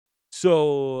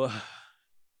So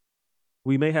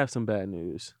we may have some bad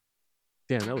news.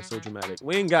 Damn, that was so dramatic.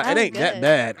 It ain't that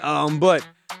bad. But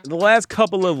the last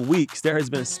couple of weeks, there has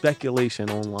been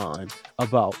speculation online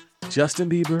about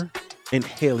Justin Bieber and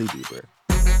Hailey Bieber.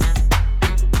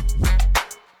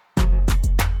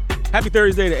 Happy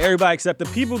Thursday to everybody except the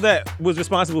people that was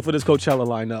responsible for this Coachella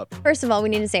lineup. First of all, we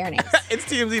need to say our names. It's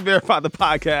TMZ Verify the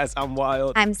podcast. I'm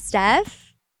Wild. I'm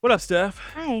Steph. What up, Steph?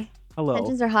 Hi. Hello.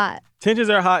 Tensions are hot. Tensions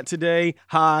are hot today.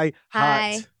 Hi.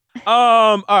 Hi.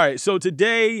 All right. So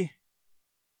today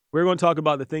we're going to talk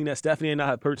about the thing that Stephanie and I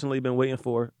have personally been waiting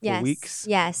for weeks.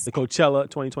 Yes. The Coachella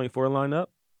 2024 lineup.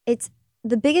 It's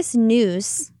the biggest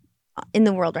news in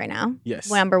the world right now.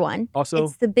 Yes. Number one. Also,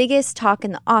 it's the biggest talk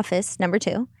in the office. Number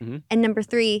two. Mm-hmm. And number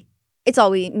three, it's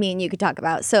all me and you could talk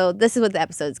about. So this is what the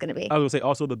episode is going to be. I was going to say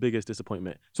also the biggest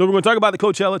disappointment. So we're going to talk about the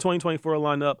Coachella 2024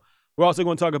 lineup. We're also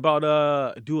going to talk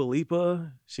about Dua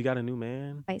Lipa. She got a new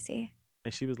man. Spicy.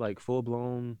 And she was like full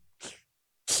blown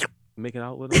making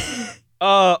out with him.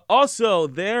 Also,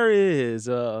 there is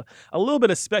a little bit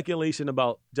of speculation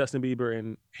about Justin Bieber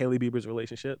and Hailey Bieber's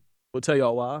relationship. We'll tell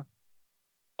y'all why.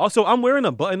 Also, I'm wearing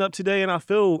a button up today, and I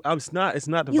feel it's not the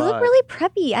vibe. You look really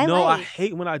preppy. I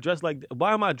hate when I dress like.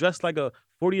 Why am I dressed like a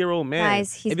 40-year-old man?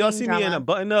 Guys, he's if y'all see drama. me in a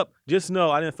button up, just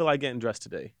know I didn't feel like getting dressed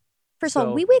today. First of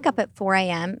all, we wake up at 4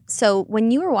 a.m. So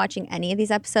when you were watching any of these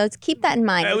episodes, keep that in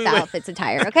mind with the outfits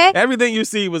attire, okay? Everything you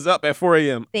see was up at 4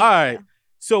 a.m. All right.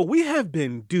 So we have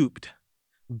been duped,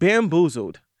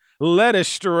 bamboozled, led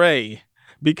astray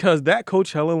because that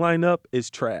Coachella lineup is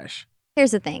trash.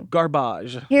 Here's the thing.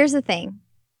 Garbage. Here's the thing.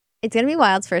 It's going to be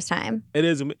Wild's first time. It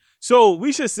is. So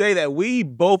we should say that we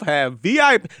both have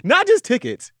VIP, not just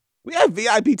tickets. We have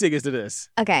VIP tickets to this.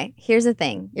 Okay. Here's the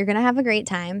thing. You're going to have a great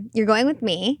time. You're going with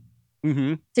me.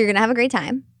 Mm-hmm. So you're going to have a great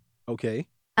time. Okay.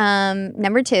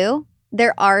 Number two,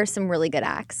 there are some really good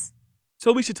acts.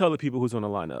 So we should tell the people who's on the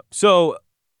lineup. So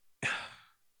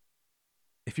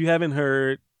if you haven't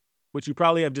heard, which you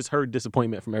probably have just heard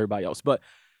disappointment from everybody else, but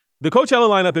the Coachella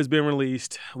lineup has been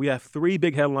released. We have 3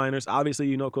 big headliners. Obviously,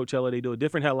 you know Coachella, they do a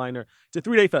different headliner. It's a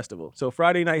 3-day festival. So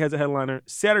Friday night has a headliner.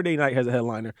 Saturday night has a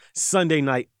headliner. Sunday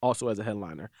night also has a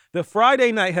headliner. The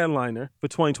Friday night headliner for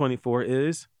 2024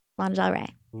 is Lana Del Rey.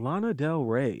 Lana Del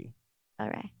Rey. Del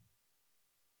Rey.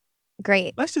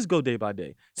 Great. Let's just go day by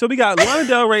day. So we got Lana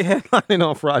Del Rey headlining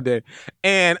on Friday.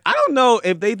 And I don't know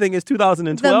if they think it's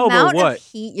 2012 or what. The amount of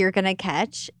heat you're going to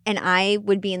catch, and I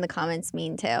would be in the comments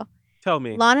mean too. Tell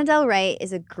me. Lana Del Rey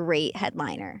is a great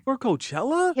headliner. For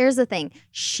Coachella? Here's the thing.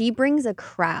 She brings a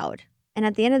crowd. And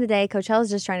at the end of the day, Coachella's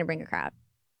just trying to bring a crowd.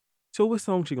 So what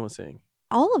song she going to sing?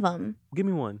 All of them. Give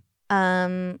me one.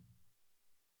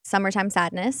 Summertime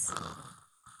Sadness.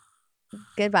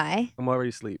 Goodbye. I'm already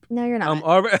asleep. No, you're not.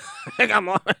 I'm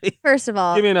already. First of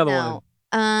all. Give me another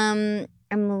one.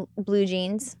 I'm Blue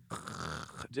Jeans.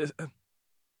 Just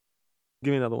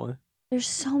give me another one. There's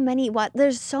so many.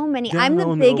 There's so many. Down I'm the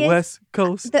on biggest. The West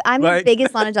Coast. I'm the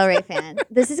biggest Lana Del Rey fan.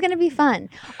 This is going to be fun.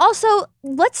 Also,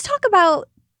 let's talk about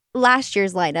last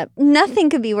year's lineup. Nothing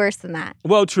could be worse than that.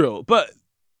 Well, true. But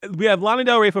we have Lana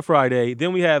Del Rey for Friday.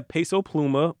 Then we have Peso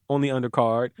Pluma on the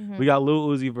undercard. Mm-hmm. We got Lil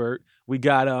Uzi Vert. We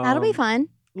got that'll be fun.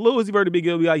 Lil Uzi Vert to be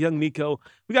good. We got Young Miko.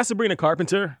 We got Sabrina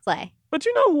Carpenter. Slay. But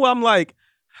you know who I'm like?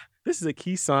 This is a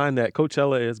key sign that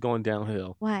Coachella is going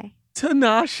downhill. Why?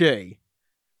 Tinashe.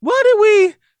 Why did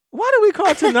we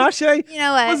call Tinashe? You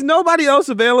know what? Was nobody else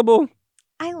available?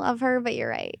 I love her, but you're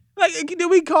right. Like, did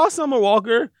we call Summer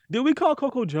Walker? Did we call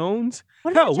Coco Jones?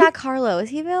 What about Jack Harlow? Is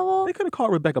he available? They could have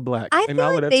called Rebecca Black. I feel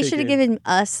like they should have given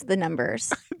us the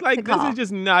numbers. Like, this is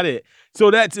just not it.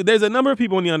 So there's a number of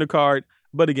people on the undercard.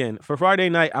 But again, for Friday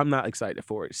night, I'm not excited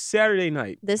for it. Saturday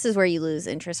night. This is where you lose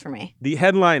interest for me. The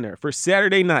headliner for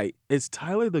Saturday night is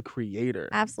Tyler, the Creator.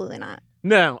 Absolutely not.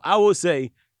 Now, I will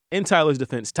say, in Tyler's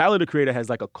defense, Tyler, the Creator has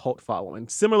like a cult following,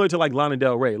 similar to like Lana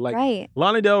Del Rey. Like right.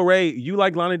 Lana Del Rey, you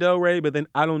like Lana Del Rey, but then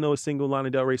I don't know a single Lana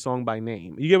Del Rey song by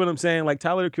name. You get what I'm saying? Like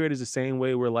Tyler, the Creator is the same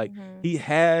way where like he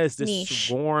has this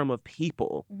swarm of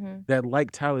people that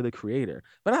like Tyler, the Creator.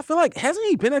 But I feel like, hasn't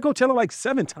he been at Coachella like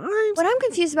 7 times? What I'm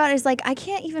confused about is like, I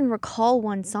can't even recall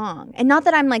one song. And not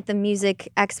that I'm like the music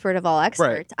expert of all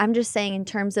experts. Right. I'm just saying in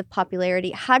terms of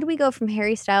popularity, how do we go from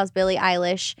Harry Styles, Billie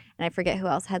Eilish, and I forget who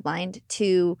else headlined,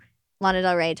 to Lana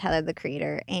Del Rey, Tyler, the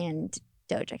Creator, and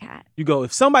Doja Cat? You go,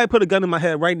 if somebody put a gun in my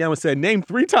head right now and said, name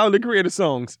 3 Tyler, the Creator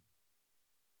songs.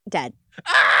 Dead.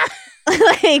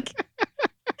 Like,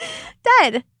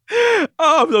 dead.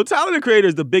 So Tyler, the Creator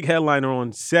is the big headliner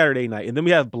on Saturday night. And then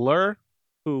we have Blur,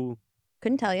 who...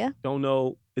 Couldn't tell you. Don't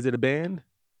know. Is it a band?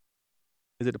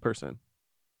 Is it a person?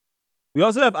 We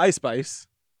also have Ice Spice.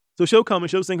 So she'll come and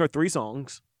she'll sing her 3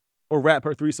 songs or rap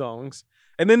her 3 songs.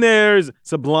 And then there's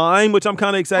Sublime, which I'm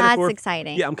kind of excited for. That's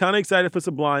exciting. Yeah, I'm kind of excited for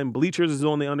Sublime. Bleachers is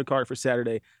on the undercard for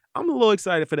Saturday. I'm a little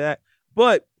excited for that.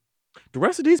 But the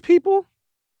rest of these people,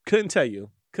 couldn't tell you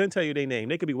their name.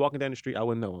 They could be walking down the street. I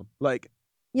wouldn't know them. Like,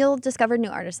 you'll discover new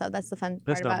artists, though. That's the fun part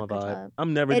that's not about my vibe. Coachella.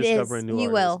 I'm never It discovering is. new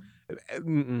You artists. will.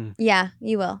 Mm-mm. Yeah,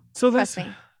 you will. So Trust me.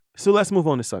 So let's move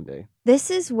on to Sunday. This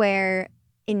is where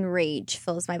enrage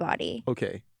fills my body.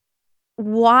 Okay.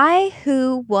 Why,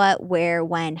 who, what, where,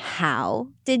 when, how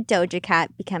did Doja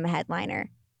Cat become a headliner?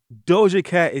 Doja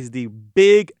Cat is the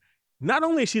big. Not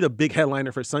only is she the big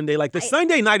headliner for Sunday, like the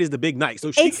Sunday night is the big night.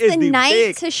 So she it's is the night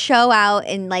big. to show out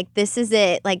and like this is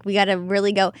it. Like we gotta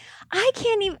really go. I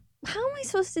can't even. How am I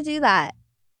supposed to do that?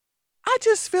 I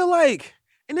just feel like,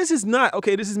 and this is not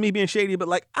okay. This is me being shady, but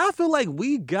like I feel like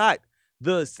we got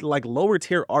the like lower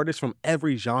tier artists from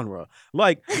every genre.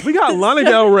 Like we got Lana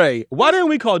Del Rey. Why didn't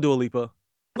we call Dua Lipa?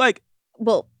 Like,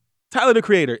 well, Tyler the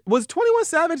Creator. Was 21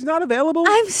 Savage not available?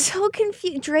 I'm so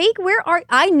confused. Drake, where are?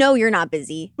 I know you're not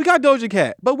busy. We got Doja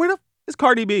Cat, but where the is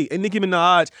Cardi B and Nicki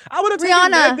Minaj? I would have taken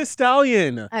Rihanna. Meg Thee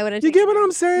Stallion. I would have. You get what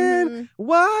I'm saying? Mhm.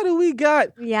 Why do we got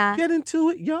Yeah. get into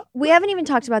it? Yeah. We haven't even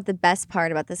talked about the best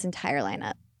part about this entire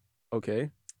lineup. Okay.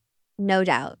 No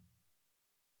doubt,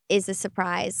 is a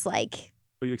surprise. Like,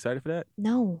 Are you excited for that?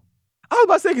 no. I was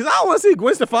about to say, because I don't want to see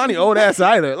Gwen Stefani old ass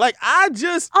either. Like, I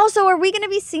just. Also, are we gonna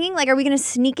be singing? Like, are we gonna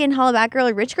sneak in Holla Back Girl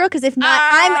or Rich Girl? Because if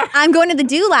not, I'm going to the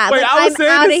Do Lab. Wait, like, I was I'm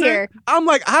saying out the of same- here. I'm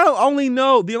like, I don't only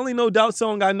know, the only No Doubt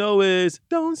song I know is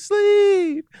Don't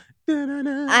Sleep. I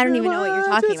don't even know what you're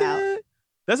talking about.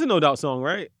 That's a No Doubt song,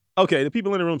 right? Okay, the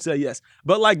people in the room say yes.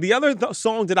 But like the other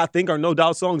songs that I think are No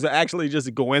Doubt songs are actually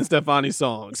just Gwen Stefani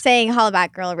songs. Saying Holla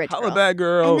Back Girl or Rich Holla Girl. Back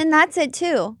Girl. And then that's it too.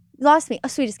 You lost me. Oh,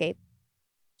 Sweet Escape.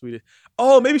 Sweet.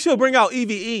 Oh, maybe she'll bring out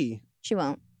EVE. She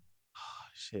won't. Oh,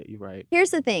 shit, you're right.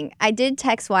 Here's the thing. I did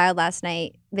text Wild last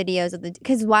night videos of the,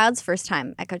 because Wild's first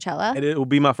time at Coachella. And it will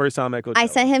be my first time at Coachella. I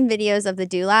sent him videos of the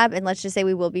Do Lab, and let's just say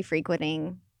we will be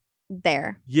frequenting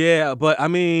there. Yeah, but I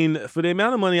mean, for the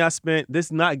amount of money I spent,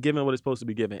 this not giving what it's supposed to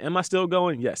be given. Am I still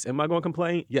going? Yes. Am I going to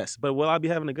complain? Yes. But will I be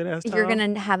having a good ass time? You're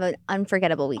going to have an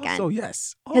unforgettable weekend. So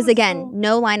yes. Because again,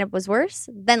 no lineup was worse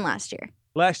than last year.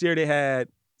 Last year they had,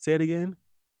 say it again?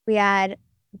 We had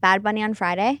Bad Bunny on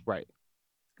Friday. Right.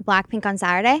 Blackpink on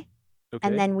Saturday. Okay.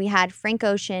 And then we had Frank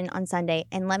Ocean on Sunday.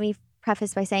 And let me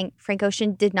preface by saying Frank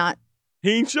Ocean did not. He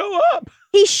didn't show up.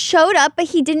 He showed up, but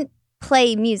he didn't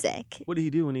play music. What did he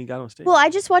do when he got on stage? Well, I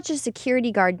just watched a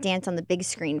security guard dance on the big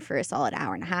screen for a solid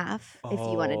hour and a half, if you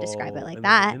want to describe it like and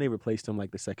that. And they replaced him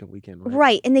like the second weekend, right?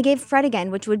 Right. And they gave Fred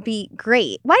again, which would be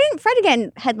great. Why didn't Fred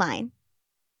again headline?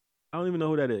 I don't even know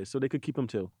who that is, so they could keep him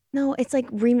too. No, it's like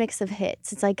remix of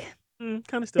hits. It's like Kind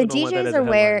of still the don't want that DJs as a are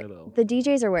where headliner, though. the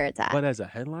DJs are where it's at. But as a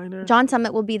headliner? John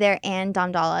Summit will be there and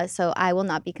Dom Dalla, so I will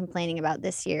not be complaining about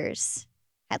this year's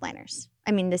headliners.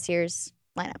 I mean, this year's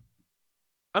lineup.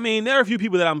 I mean, there are a few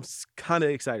people that I'm kind of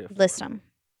excited for. List them.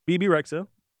 BB Rexa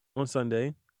on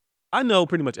Sunday. I know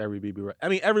pretty much every BB Rexa. I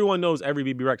mean, everyone knows every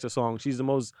BB Rexa song. She's the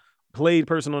most played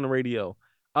person on the radio.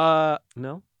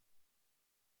 No.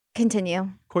 Continue.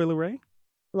 Coyle Ray.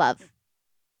 Love.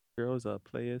 Girls are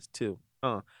players too.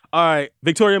 All right.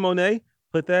 Victoria Monet.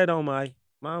 Put that on my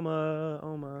mama,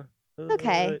 on my hood.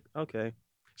 Okay. Okay.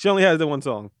 She only has the one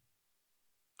song.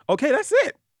 Okay, that's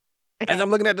it. Okay. As I'm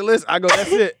looking at the list, I go,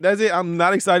 that's it. That's it. I'm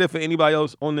not excited for anybody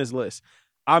else on this list.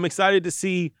 I'm excited to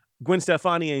see Gwen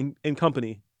Stefani and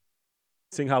company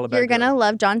sing Holla Back You're going to Girl.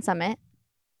 love John Summit.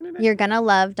 You're going to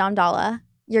love Dom Dalla.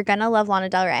 You're going to love Lana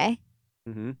Del Rey.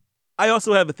 Mm-hmm. I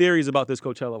also have theories about this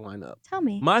Coachella lineup. Tell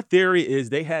me. My theory is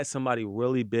they had somebody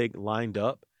really big lined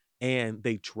up and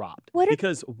they dropped. What if-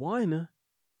 because one,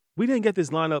 we didn't get this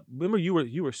lineup. Remember, you were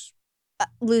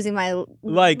losing my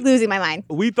mind.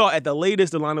 we thought at the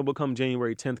latest the lineup would come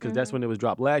January 10th because that's Mhm. when it was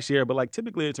dropped last year. But like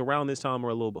typically it's around this time or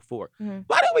a little before. Mhm.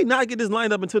 Why did we not get this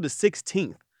lined up until the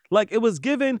 16th? Like it was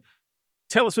given.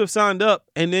 Taylor Swift signed up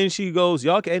and then she goes,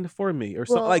 y'all can for me or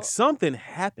something. Well, Like something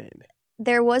happened.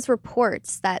 There was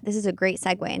reports that this is a great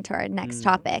segue into our next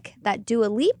topic, that Dua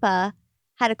Lipa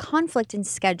had a conflict in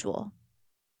schedule.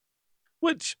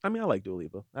 Which I mean, I like Dua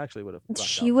Lipa. I actually would have.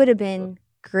 She would have been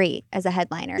great as a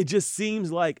headliner. It just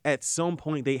seems like at some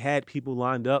point they had people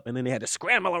lined up and then they had to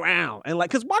scramble around and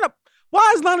like, cause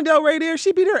why is Lana Del Rey there?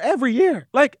 She be there every year.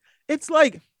 Like it's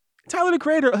like Tyler the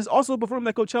Creator has also performed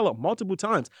at Coachella multiple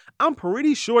times. I'm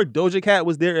pretty sure Doja Cat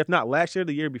was there, if not last year,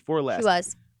 the year before last. She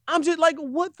was. I'm just like,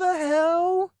 what the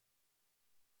hell?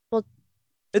 Well,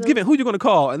 It's given, who you going to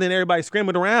call? And then everybody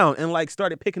scrambled around and like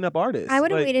started picking up artists. I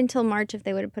would have like, waited until March if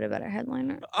they would have put a better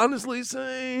headliner. Honestly,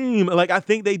 same. Like, I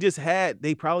think they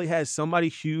probably had somebody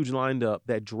huge lined up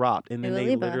that dropped, and then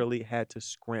they literally had to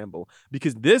scramble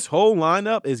because this whole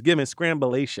lineup is giving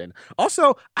scramblation.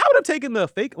 Also, I would have taken the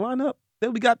fake lineup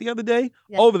that we got the other day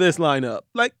over this lineup.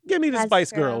 Like, give me the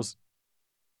Spice Girls.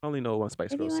 I only know one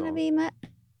Spice Girls song. Be met?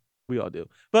 We all do.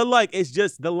 But like, it's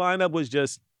just, the lineup was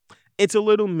just, it's a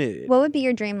little mid. What would be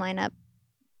your dream lineup?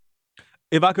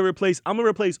 If I could replace, I'm going to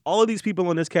replace all of these people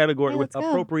in this category with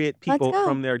appropriate people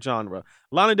from their genre.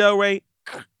 Lana Del Rey,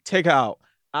 take her out.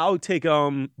 I'll take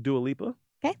Dua Lipa.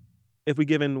 Okay. If we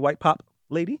give in White Pop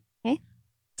Lady. Okay.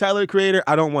 Tyler, the Creator,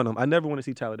 I don't want him. I never want to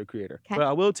see Tyler, the Creator. Okay. But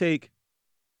I will take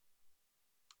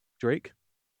Drake.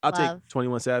 I'll take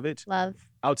 21 Savage.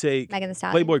 I'll take Megan Thee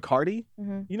Stallion. Playboy Cardi.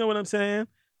 Mm-hmm. You know what I'm saying?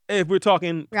 If we're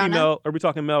talking female, or we're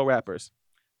talking male rappers.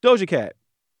 Doja Cat.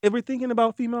 If we're thinking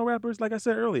about female rappers, like I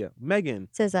said earlier, Megan.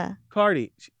 SZA.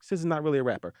 Cardi. SZA's not really a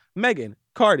rapper. Megan.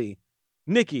 Cardi.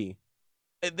 Nicki.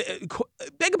 They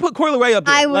could put Coi Leray up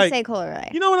there. I would say Coi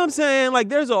Leray. You know what I'm saying? Like,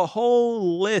 there's a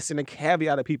whole list and a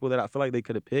caveat of people that I feel like they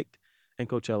could have picked. And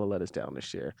Coachella let us down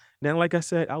this year. Now, like I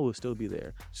said, I will still be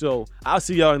there. So I'll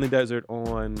see y'all in the desert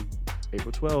on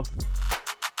April 12th.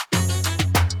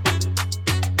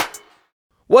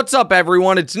 What's up,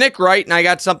 everyone? It's Nick Wright, and I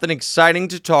got something exciting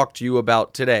to talk to you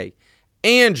about today.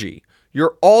 Angie,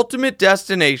 your ultimate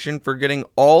destination for getting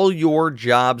all your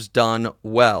jobs done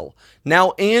well.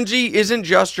 Now, Angie isn't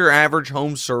just your average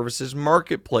home services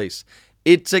marketplace.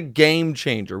 It's a game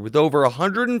changer with over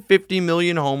 150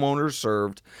 million homeowners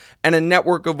served and a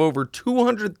network of over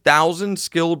 200,000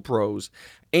 skilled pros.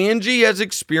 Angie has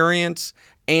experience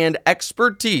and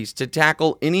expertise to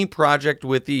tackle any project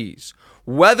with ease.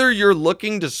 Whether you're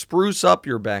looking to spruce up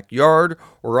your backyard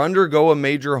or undergo a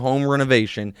major home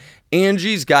renovation,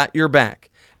 Angie's got your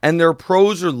back. And their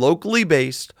pros are locally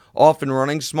based, often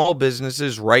running small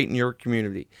businesses right in your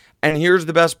community. And here's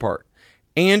the best part.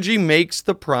 Angie makes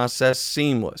the process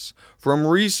seamless. From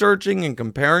researching and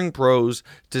comparing pros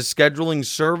to scheduling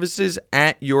services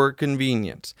at your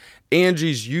convenience.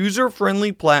 Angie's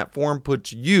user-friendly platform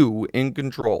puts you in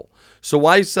control. So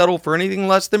why settle for anything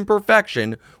less than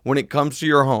perfection when it comes to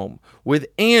your home? With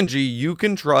Angie, you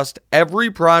can trust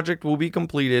every project will be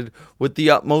completed with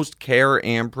the utmost care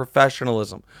and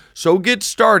professionalism. So get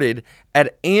started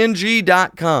at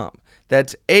Angie.com.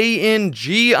 That's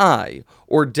ANGI,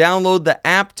 or download the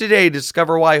app today to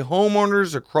discover why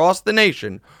homeowners across the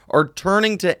nation are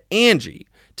turning to Angie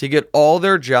to get all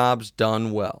their jobs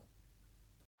done well.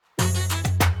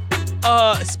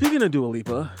 Speaking of Dua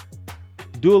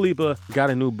Lipa got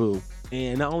a new boo.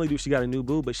 And not only do she got a new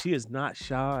boo, but she is not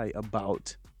shy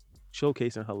about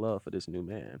showcasing her love for this new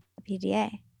man.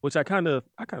 PDA. Which I kind of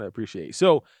appreciate.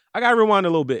 So I got to rewind a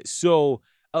little bit. So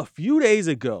a few days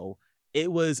ago, it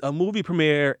was a movie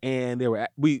premiere, and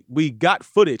we got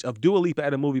footage of Dua Lipa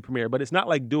at a movie premiere, but it's not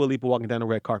like Dua Lipa walking down the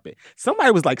red carpet.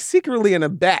 Somebody was like secretly in the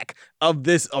back of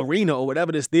this arena or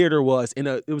whatever this theater was, and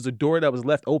it was a door that was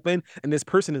left open, and this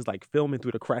person is like filming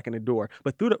through the crack in the door.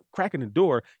 But through the crack in the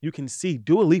door, you can see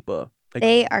Dua Lipa. Like,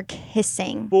 they are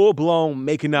kissing. Full blown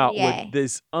making out with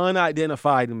this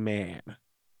unidentified man.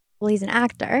 Well, he's an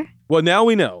actor. Well, now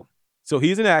we know. So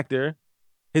he's an actor.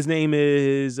 His name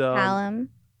is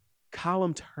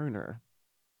Callum Turner.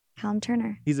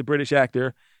 He's a British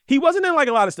actor. He wasn't in like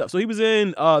a lot of stuff. So he was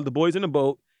in The Boys in the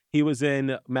Boat. He was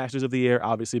in Masters of the Air,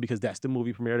 obviously, because that's the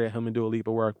movie premiere that him and Dua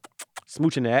Lipa were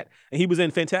smooching at. And he was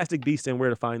in Fantastic Beasts and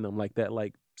Where to Find Them, like that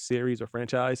like series or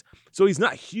franchise. So he's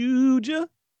not huge,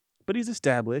 but he's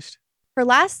established. Her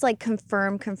last like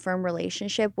confirmed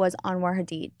relationship was Anwar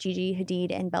Hadid, Gigi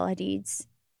Hadid and Bella Hadid's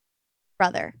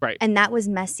brother. Right. And that was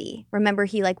messy. Remember,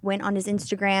 he like went on his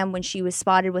Instagram when she was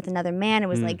spotted with another man and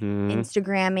was like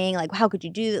Instagramming, like, how could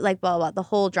you do that? Like, blah, blah, blah, the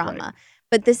whole drama. Right.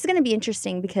 But this is going to be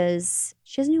interesting because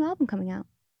she has a new album coming out.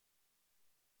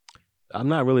 I'm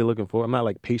not really I'm not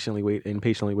like patiently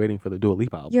waiting for the Dua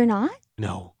Lipa album. You're not?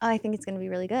 No. Oh, I think it's going to be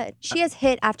really good. She has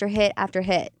hit after hit after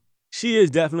hit. She is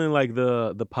definitely like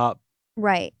the pop.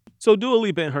 Right. So Dua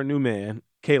Lipa and her new man,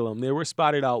 Calum, they were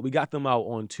spotted out. We got them out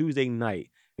on Tuesday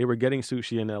night. They were getting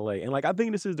sushi in LA. And like, I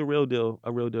think this is a real deal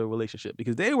relationship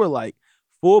because they were like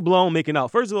full blown making out.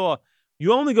 First of all,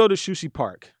 you only go to Sushi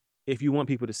Park if you want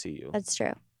people to see you. That's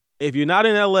true. If you're not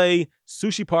in LA,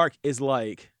 Sushi Park is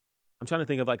like, I'm trying to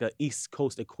think of like a East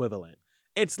Coast equivalent.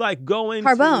 It's like going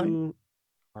to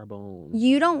Carbone.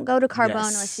 You don't go to Carbone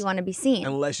unless you want to be seen.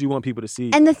 Unless you want people to see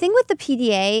you. And the thing with the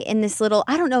PDA in this little,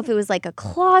 I don't know if it was like a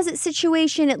closet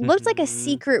situation. It looked like a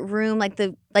secret room. Like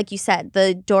you said,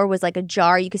 the door was like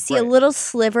ajar. You could see a little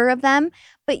sliver of them.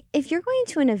 But if you're going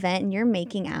to an event and you're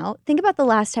making out, think about the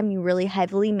last time you really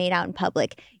heavily made out in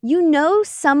public. You know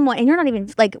someone, and you're not even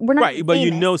like we're not Right, even but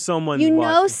you famous. know someone. You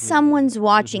know someone's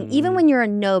watching, even when you're a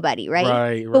nobody, right?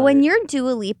 Right. But when you're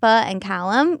Dua Lipa and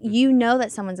Callum, you know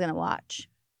that someone's gonna watch.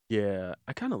 Yeah,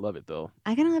 I kind of love it though.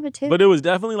 I kind of love it too. But it was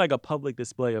definitely like a public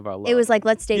display of our love. It was like,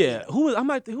 let's debut. Yeah, who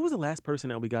was the last person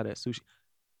that we got at sushi?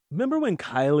 Remember when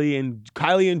Kylie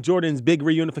and Jordan's big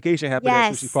reunification happened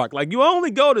at Sushi Park? Like, you only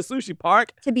go to Sushi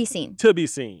Park to be seen. To be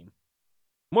seen.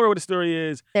 More of what the story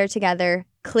is. They're together,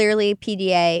 clearly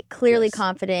PDA, clearly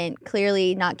confident,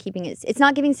 clearly not keeping it. It's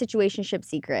not giving situationship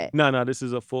secret. No, this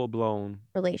is a full-blown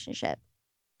relationship.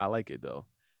 I like it though.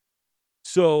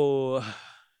 So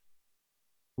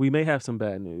we may have some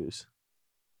bad news.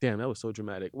 Damn, that was so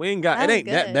dramatic. It ain't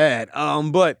that bad.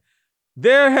 But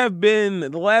there have been,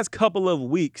 the last couple of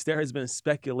weeks, there has been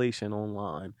speculation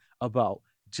online about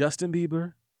Justin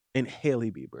Bieber and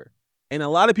Hailey Bieber. And a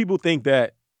lot of people think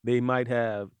that they might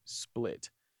have split.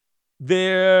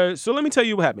 So let me tell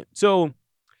you what happened. So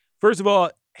first of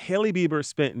all, Hailey Bieber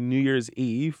spent New Year's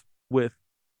Eve with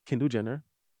Kendall Jenner.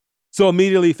 So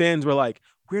immediately fans were like,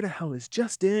 where the hell is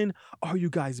Justin? Are you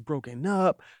guys broken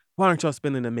up? Why aren't y'all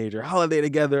spending a major holiday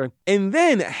together? And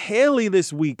then Hailey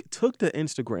this week took to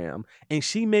Instagram and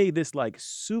she made this like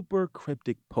super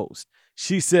cryptic post.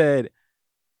 She said,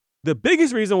 the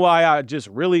biggest reason why I just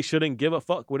really shouldn't give a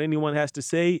fuck what anyone has to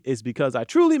say is because I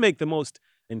truly make the most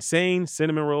insane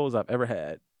cinnamon rolls I've ever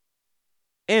had.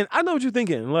 And I know what you're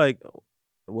thinking, like,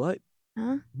 what?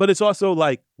 Huh? But it's also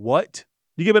like, what?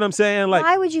 You get what I'm saying? Like,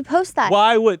 why would you post that?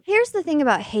 Here's the thing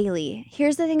about Hailey.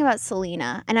 Here's the thing about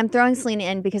Selena. And I'm throwing Selena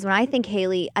in because when I think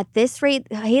Hailey, at this rate,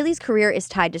 Hailey's career is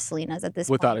tied to Selena's at this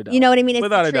Without point. a doubt. You know what I mean? It's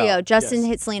Without the a doubt. trio. Justin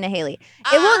hit Selena, Hailey.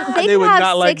 They would could have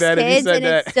not like 6 that if you kids said and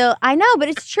that. it's still, I know, but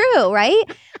it's true, right?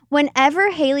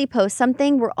 Whenever Hailey posts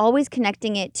something, we're always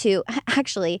connecting it to,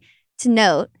 actually, to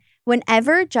note,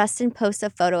 whenever Justin posts a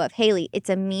photo of Hailey, it's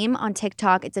a meme on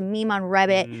TikTok, it's a meme on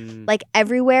Reddit, like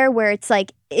everywhere where it's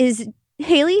like, is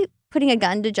Hailey putting a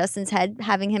gun to Justin's head,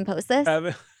 having him post this?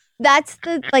 That's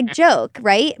the like joke,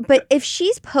 right? But if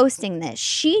she's posting this,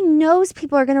 she knows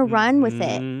people are gonna run with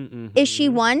it. Is she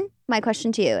one? My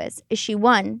question to you is she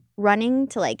one running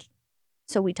to like,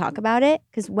 so we talk about it?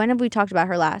 Because when have we talked about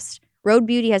her last? Road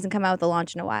Beauty hasn't come out with a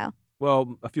launch in a while.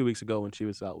 Well, a few weeks ago when she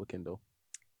was out with Kendall.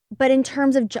 But in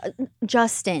terms of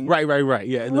Justin, right,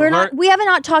 yeah, we haven't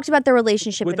not talked about their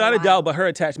relationship without in a doubt. But her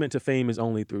attachment to fame is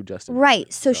only through Justin,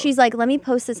 right? So she's like, let me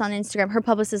post this on Instagram. Her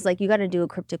publicist is like, you got to do a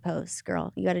cryptic post,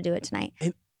 girl. You got to do it tonight.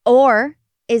 Or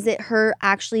is it her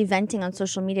actually venting on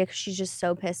social media because she's just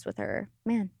so pissed with her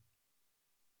man?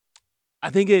 I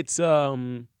think it's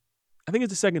the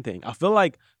second thing. I feel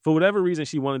like for whatever reason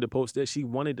she wanted to post this, she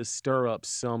wanted to stir up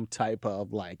some type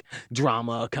of like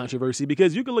drama, controversy,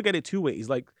 because you can look at it two ways.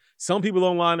 Like some people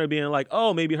online are being like,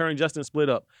 oh, maybe her and Justin split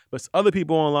up. But other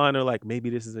people online are like, maybe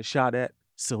this is a shot at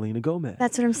Selena Gomez.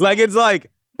 That's what I'm saying. Like, it's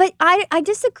like. But I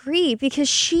disagree because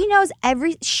she knows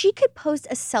she could post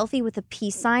a selfie with a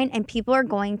peace sign and people are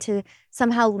going to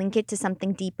somehow link it to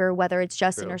something deeper, whether it's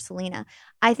Justin or Selena.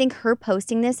 I think her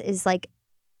posting this is like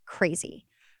crazy.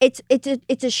 It's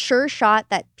a sure shot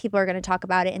that people are going to talk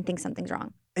about it and think something's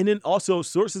wrong. And then also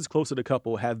sources close to the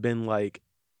couple have been like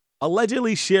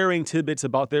allegedly sharing tidbits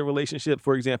about their relationship.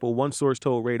 For example, one source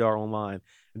told Radar Online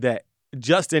that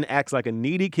Justin acts like a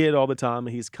needy kid all the time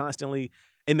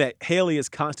and that Hailey is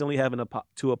constantly having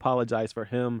to apologize for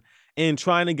him and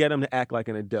trying to get him to act like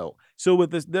an adult. So what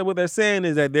they're saying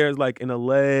is that there's like an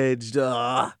alleged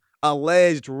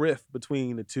rift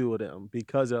between the two of them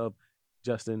because of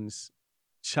Justin's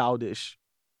childish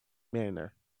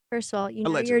manner. First of all,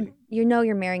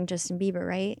 you're marrying Justin Bieber,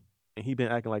 right? And he's been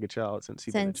acting like a child since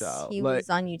he's been a child. He was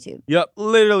on YouTube. Yep,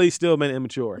 literally still been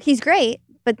immature. He's great,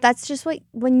 but that's just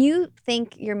when you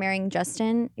think you're marrying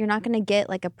Justin, you're not going to get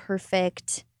like a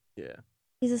perfect. Yeah.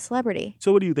 He's a celebrity.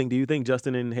 So what do you think? Do you think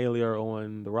Justin and Hailey are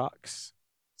on the rocks,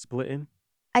 splitting?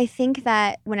 I think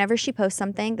that whenever she posts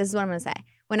something, this is what I'm going to say.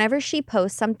 Whenever she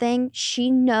posts something,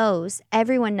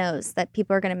 everyone knows that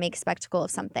people are going to make spectacle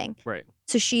of something. Right.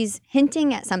 So she's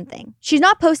hinting at something. She's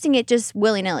not posting it just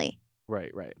willy-nilly.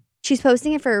 Right. She's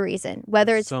posting it for a reason,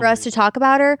 whether it's for us to talk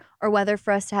about her or whether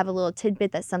for us to have a little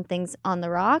tidbit that something's on the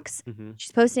rocks. Mm-hmm.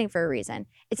 She's posting it for a reason.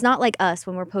 It's not like us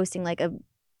when we're posting like a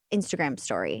Instagram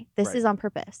story. This is on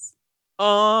purpose.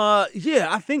 Yeah,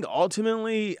 I think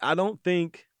ultimately, I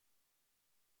think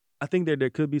that there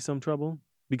could be some trouble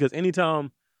because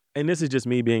anytime, and this is just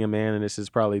me being a man, and this is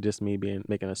probably just me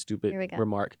making a stupid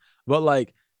remark, but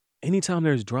like anytime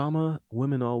there's drama,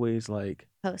 women always like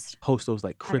post those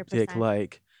like cryptic 100%.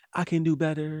 Like I can do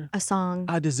better. A song.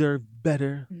 I deserve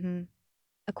better. Mm-hmm.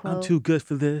 A quote. I'm too good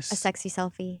for this. A sexy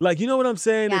selfie. Like, you know what I'm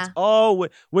saying? Yeah. It's all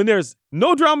when there's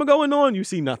no drama going on, you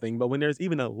see nothing. But when there's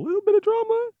even a little bit of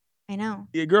drama, I know.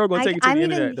 your girl gonna take it to the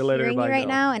internet to let I'm everybody hearing you right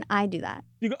know. now, and I do that.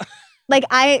 You go- Like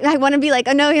I want to be like,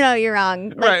 oh no, you're wrong.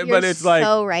 Like, Right, but it's like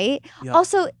so right. Yeah.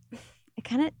 Also,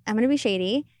 I'm gonna be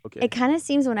shady. Okay. It kind of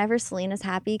seems whenever Selena's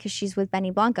happy because she's with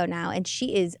Benny Blanco now, and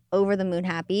she is over the moon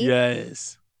happy.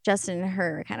 Yes. Justin and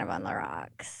her are kind of on the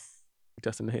rocks.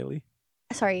 Justin and Hailey.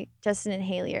 Sorry, Justin and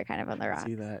Hailey are kind of on the rocks.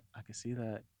 I can see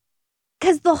that.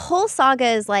 Because the whole saga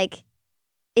is like,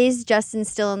 is Justin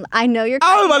still in? I know you're.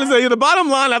 I was about to say, the bottom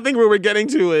line, I think where we're getting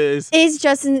to is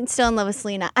Justin still in love with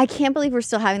Selena? I can't believe we're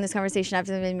still having this conversation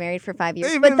after they've been married for 5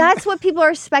 years. But that's what people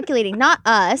are speculating, not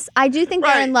us. I do think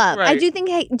they're in love. Right. I do think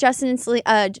Justin and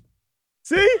Selena.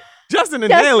 See? Justin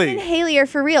and Hailey. Justin and Hailey are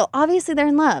for real. Obviously, they're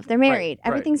in love. They're married. Right.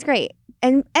 Everything's great.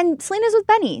 And Selena's with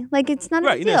Benny. Like, it's not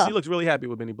a big deal. Yeah, she looks really happy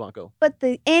with Benny Blanco. But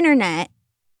the internet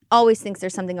always thinks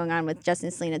there's something going on with Justin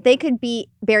and Selena. They could be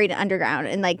buried underground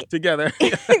and like together.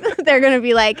 They're gonna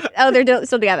be like, oh, they're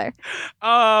still together.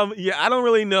 Yeah, I don't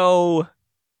really know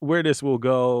where this will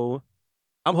go.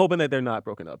 I'm hoping that they're not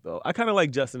broken up though. I kind of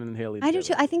like Justin and Hailey. I do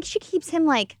too. I think she keeps him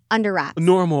like under wraps.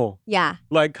 Normal. Yeah.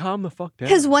 Like calm the fuck down.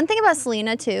 Because one thing about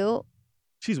Selena too,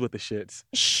 she's with the shits.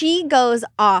 She goes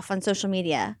off on social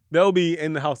media. They'll be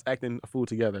in the house acting a fool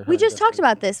together. We just talked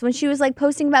about this when she was like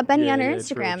posting about Benny on her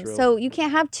Instagram. True. So you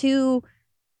can't have two,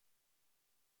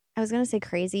 I was going to say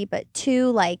crazy, but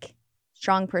two like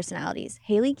strong personalities.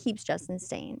 Hailey keeps Justin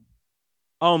staying.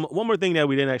 One more thing that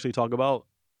we didn't actually talk about,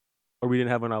 or we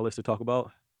didn't have on our list to talk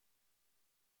about.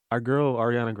 Our girl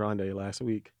Ariana Grande last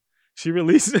week, she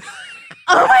released.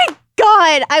 Oh my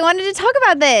God, I wanted to talk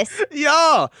about this.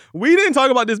 Yeah, we didn't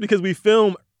talk about this because we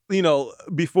filmed,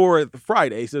 before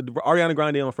Friday. So Ariana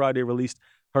Grande on Friday released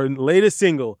her latest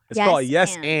single. It's called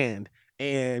Yes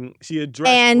and she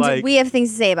addressed and we have things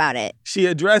to say about it. She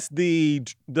addressed the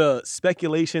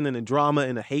speculation and the drama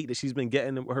and the hate that she's been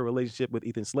getting in her relationship with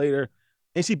Ethan Slater,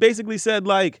 and she basically said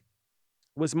like,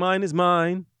 "What's mine is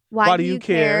mine. Why do you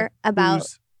care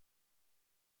about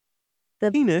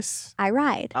the penis I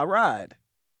ride?" I ride.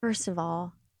 First of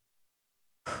all,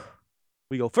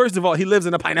 first of all, he lives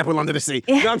in a pineapple under the sea.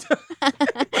 Yeah.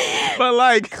 But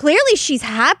like, clearly she's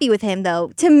happy with him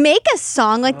though. To make a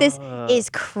song like this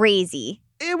is crazy.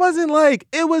 It was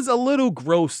a little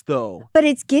gross though. But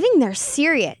it's getting there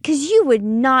serious because you would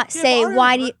not say,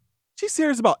 why do you. She's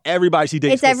serious about everybody she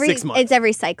dates for 6 months. It's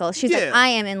every cycle. She's like, I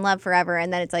am in love forever.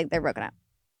 And then it's like, they're broken up.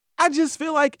 I just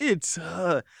feel like it's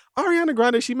Ariana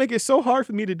Grande. She make it so hard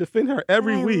for me to defend her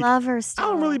every week. I love her still. I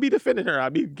don't really be defending her. I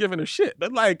be giving her shit.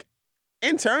 But like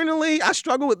internally, I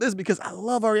struggle with this because I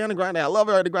love Ariana Grande. I love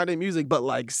Ariana Grande music. But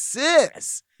like,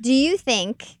 sis, do you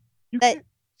think that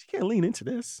she can't lean into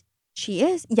this? She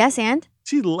is. Yes, and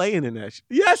she's laying in that.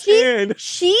 Yes, and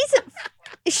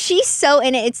she's so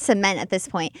in it. It's cement at this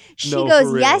point. She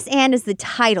goes, yes, and is the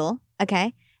title.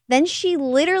 Okay. Then she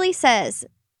literally says,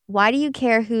 why do you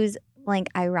care who's blank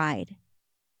I ride?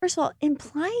 First of all,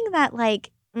 implying that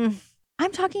like,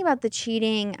 I'm talking about the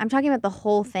cheating. I'm talking about the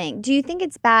whole thing. Do you think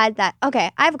it's bad that,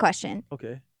 okay, I have a question.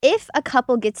 Okay. If a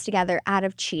couple gets together out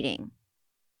of cheating,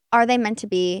 are they meant to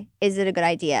be? Is it a good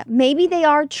idea? Maybe they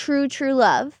are true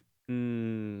love.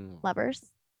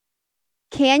 Lovers.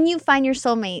 Can you find your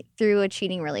soulmate through a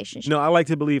cheating relationship? No, I like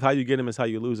to believe how you get them is how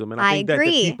you lose them. And I think agree.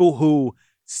 that the people who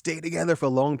stay together for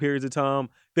long periods of time,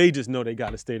 they just know they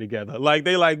got to stay together. Like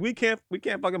they like, we can't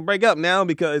fucking break up now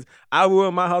because I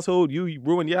ruined my household, you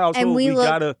ruined your household. And we look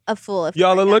gotta a fool if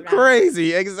y'all look now.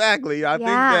 crazy. Exactly. I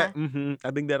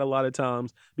think that a lot of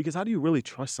times, because how do you really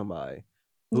trust somebody?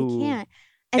 You can't.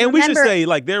 And remember, we should say,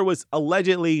 like, there was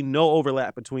allegedly no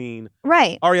overlap between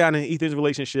Ariana and Ethan's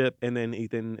relationship, and then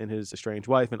Ethan and his estranged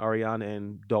wife, and Ariana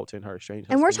and Dalton, her estranged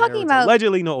husband. And we're talking about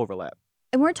allegedly no overlap.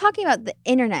 And we're talking about the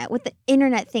internet, what the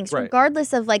internet thinks,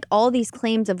 regardless of like all these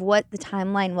claims of what the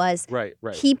timeline was. Right.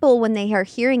 People, when they are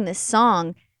hearing this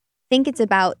song, think it's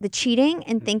about the cheating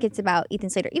and think it's about Ethan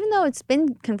Slater, even though it's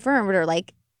been confirmed or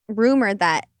like rumored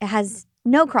that it has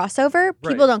no crossover.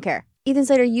 People don't care. Ethan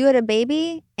Slater, you had a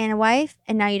baby and a wife,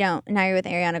 and now you don't. And now you're with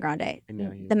Ariana Grande.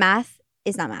 The math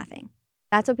is not mathing.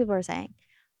 That's what people are saying.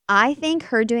 I think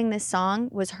her doing this song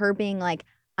was her being like,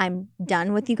 I'm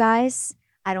done with you guys.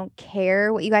 I don't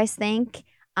care what you guys think.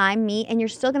 I'm me. And you're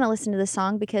still going to listen to the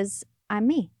song because I'm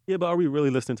me. Yeah, but are we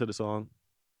really listening to the song?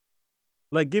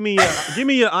 Like, give me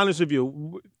your honest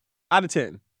review. Out of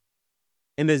 10.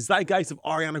 In the zeitgeist of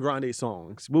Ariana Grande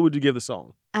songs, what would you give the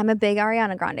song? I'm a big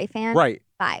Ariana Grande fan. Right.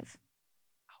 5. I was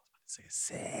about to say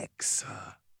 6.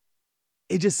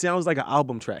 It just sounds like an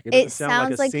album track. It doesn't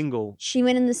sound like a single. She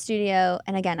went in the studio,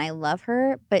 and again, I love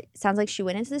her, but it sounds like she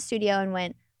went into the studio and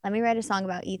went, let me write a song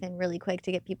about Ethan really quick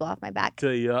to get people off my back.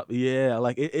 Yeah,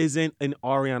 like it isn't an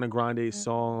Ariana Grande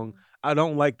song. I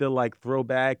don't like the like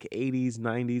throwback 80s,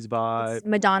 90s vibe. It's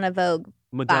Madonna Vogue.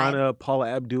 Madonna, Paula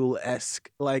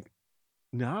Abdul-esque. Like,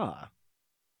 nah.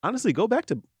 Honestly, go back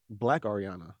to Black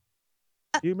Ariana.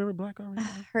 Do you remember Black Ariana?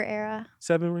 Her era.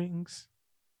 7 Rings.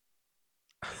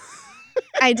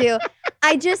 I do.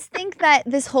 I just think that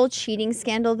this whole cheating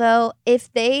scandal, though, is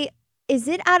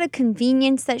it out of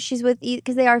convenience that she's with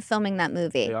because they are filming that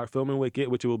movie. They are filming Wicked,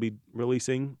 which will be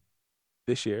releasing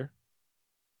this year.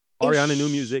 Ariana new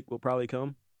music will probably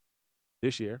come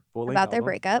this year. About their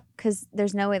breakup, because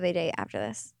there's no way they date after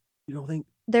this. You don't think?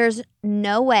 There's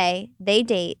no way they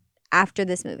date after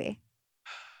this movie.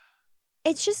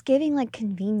 It's just giving like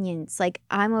convenience. Like,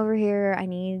 I'm over here. I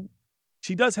need.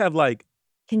 She does have like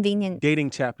convenient dating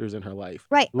chapters in her life.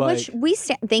 Right. Like,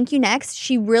 which thank you next.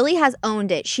 She really has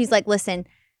owned it. She's like, listen,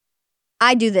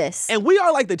 I do this. And we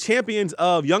are like the champions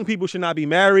of young people should not be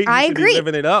married. I agree. Be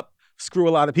living it up. Screw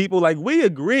a lot of people. Like, we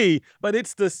agree. But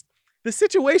it's the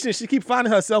situation she keeps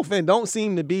finding herself in don't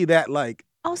seem to be that like.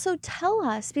 Also tell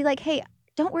us. Be like, hey,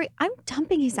 don't worry. I'm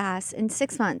dumping his ass in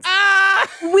 6 months.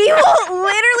 We will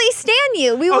literally stand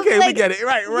you. We will okay, like, we get it.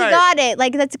 Right. We got it.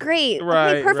 Like, that's great.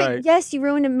 Right, okay, perfect. right. Yes, you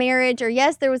ruined a marriage, or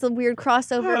yes, there was a weird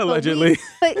crossover. Allegedly.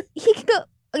 But he can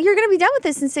go, you're going to be done with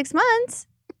this in 6 months.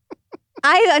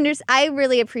 I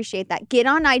really appreciate that. Get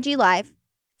on IG Live,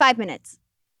 5 minutes.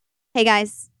 Hey,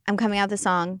 guys, I'm coming out with a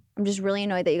song. I'm just really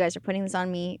annoyed that you guys are putting this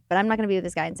on me, but I'm not going to be with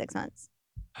this guy in 6 months.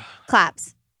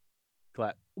 Claps.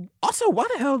 Clap. Also, why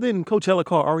the hell didn't Coachella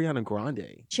call Ariana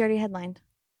Grande? She already headlined.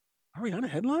 Ariana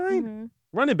headline? Mm-hmm.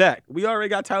 Run it back. We already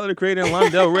got Tyler the Creator and Lana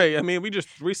Del Rey. I mean, we just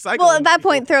recycle. Well, at that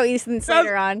point, throw Ethan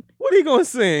Slater on. What are you going to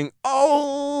sing?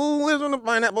 Oh, lives on the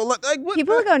pineapple. Like, what?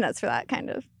 People would go nuts for that, kind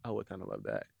of. I would kind of love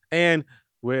that. And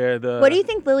what do you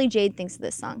think Lily Jade thinks of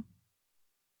this song?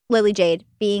 Lily Jade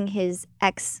being his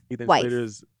ex-wife. Ethan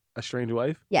Slater's estranged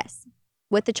wife? Yes.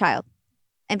 With the child.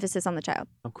 Emphasis on the child.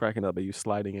 I'm cracking up at you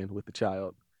sliding in with the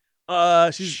child.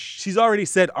 She's already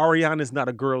said Ariana's not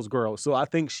a girl's girl, so I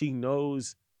think she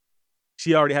knows.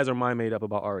 She already has her mind made up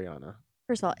about Ariana.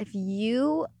 First of all, if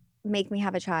you make me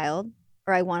have a child,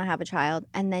 or I want to have a child,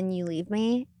 and then you leave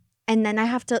me, and then I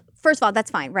have to. First of all,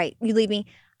 that's fine, right? You leave me.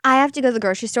 I have to go to the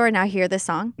grocery store and now hear this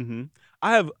song. Mm-hmm.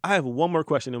 I have one more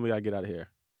question, and we gotta get out of here.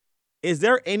 Is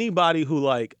there anybody who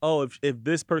like, oh, if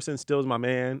this person still is my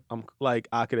man, I'm like,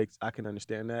 I can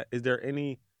understand that. Is there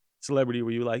any celebrity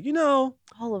where you like,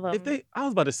 all of them? I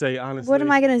was about to say honestly. What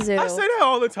am I gonna do? I say that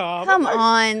all the time. Come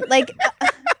on, like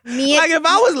me. Like if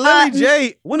I was Lily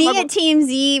J, me at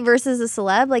TMZ versus a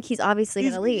celeb, like he's obviously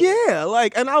gonna leave. Yeah,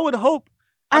 like, and I would hope.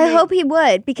 I hope he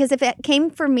would, because if it came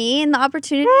for me and the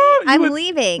opportunity, I'm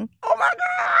leaving. Oh my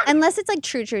God! Unless it's like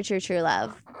true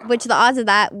love, which the odds of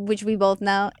that, which we both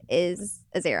know, is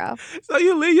a 0. So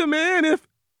you leave your man if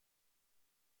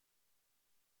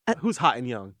who's hot and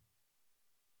young?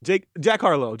 Jack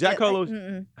Harlow. Jack Harlow.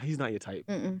 He's not your type.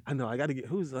 I know. I got to get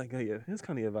who's like, yeah, it's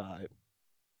kind of your vibe.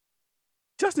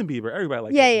 Justin Bieber. Everybody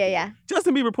like. Yeah.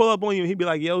 Justin Bieber pull up on you and he'd be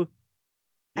like, yo.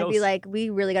 I'd be like, we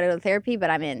really got to go to therapy, but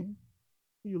I'm in.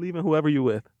 You leaving whoever you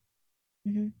with.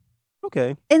 Mm-hmm.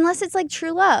 Okay. Unless it's like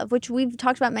true love, which we've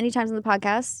talked about many times on the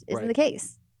podcast, isn't the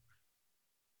case.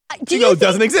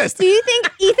 Doesn't exist. Do you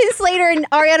think Ethan Slater and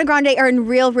Ariana Grande are in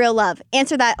real love?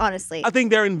 Answer that honestly. I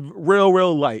think they're in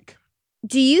real like.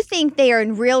 Do you think they are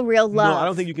in real love? No, I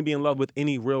don't think you can be in love with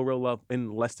any real love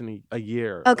in less than a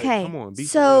year. Okay. Like, come on, be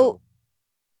so real.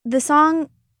 The song,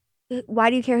 Why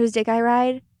Do You Care Whose Dick I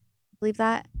Ride? Believe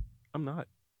that? I'm not.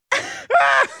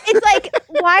 It's like,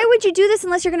 why would you do this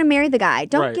unless you're going to marry the guy?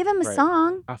 Don't give him a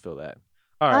song. I feel that.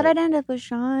 All right. Thought I'd end up with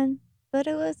Sean, but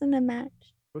it wasn't a match.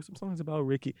 There's some songs about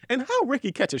Ricky and how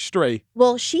Ricky catches stray.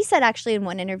 Well, she said actually in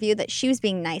one interview that she was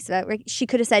being nice about Ricky. She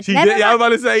could have said, I was about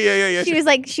to say, yeah. She was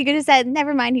like, she could have said,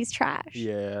 never mind, he's trash.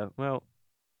 Yeah, well,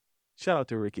 shout out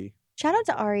to Ricky. Shout out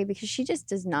to Ari because she just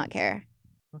does not care.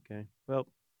 Okay, well,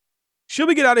 should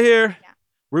we get out of here? Yeah.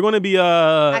 We're going to be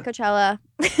at Coachella.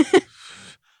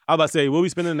 I was about to say, we'll be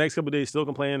spending the next couple of days still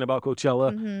complaining about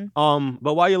Coachella. Mm-hmm.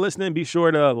 But while you're listening, be sure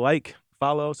to like,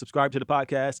 follow, subscribe to the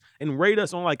podcast, and rate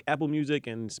us on like Apple Music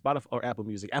and Spotify, or Apple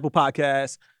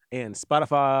Podcasts and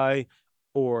Spotify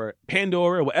or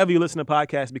Pandora, wherever you listen to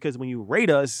podcasts, because when you rate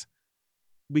us,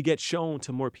 we get shown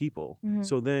to more people. Mm-hmm.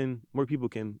 So then more people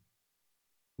can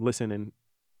listen and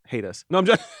hate us. No, I'm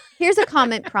just. Here's a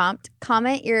comment prompt.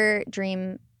 Comment your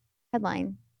dream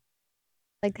headline.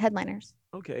 Like headliners.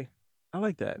 Okay. I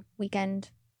like that.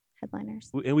 Weekend headliners.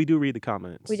 And we do read the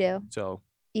comments. We do. So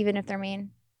even if they're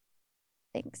mean.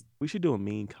 Thanks. We should do a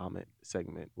mean comment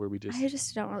segment where we just. I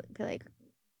just don't really feel like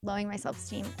lowering my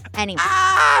self-esteem anyway.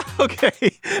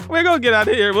 Okay. We're going to get out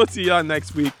of here. We'll see y'all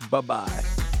next week. Bye-bye.